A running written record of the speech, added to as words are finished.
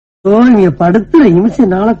நீங்க படுத்துற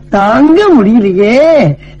நிமிஷம்னால தாங்க முடியலையே.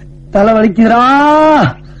 தலை வலிக்குதுடா,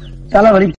 தலை வலி.